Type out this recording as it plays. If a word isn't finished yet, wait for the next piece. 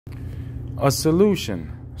a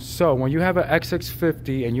solution. So when you have an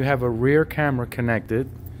sx50 and you have a rear camera connected,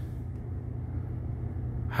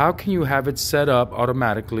 how can you have it set up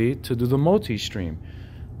automatically to do the multi-stream?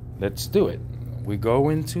 Let's do it. We go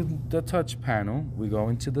into the touch panel, we go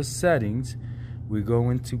into the settings, we go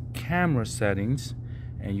into camera settings,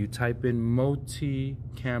 and you type in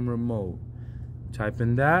multi-camera mode. Type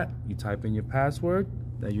in that, you type in your password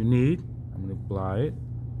that you need. I'm gonna apply it.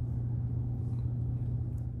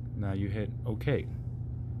 Now you hit OK.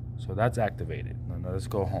 So that's activated. Now let's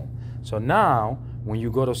go home. So now, when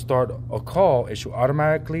you go to start a call, it should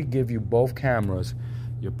automatically give you both cameras,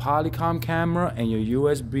 your Polycom camera and your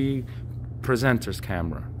USB presenter's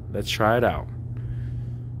camera. Let's try it out.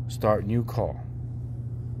 Start new call.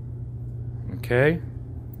 Okay,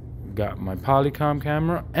 got my Polycom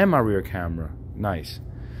camera and my rear camera. Nice.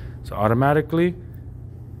 So automatically,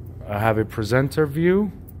 I have a presenter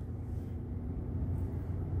view,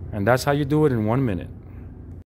 and that's how you do it in 1 minute.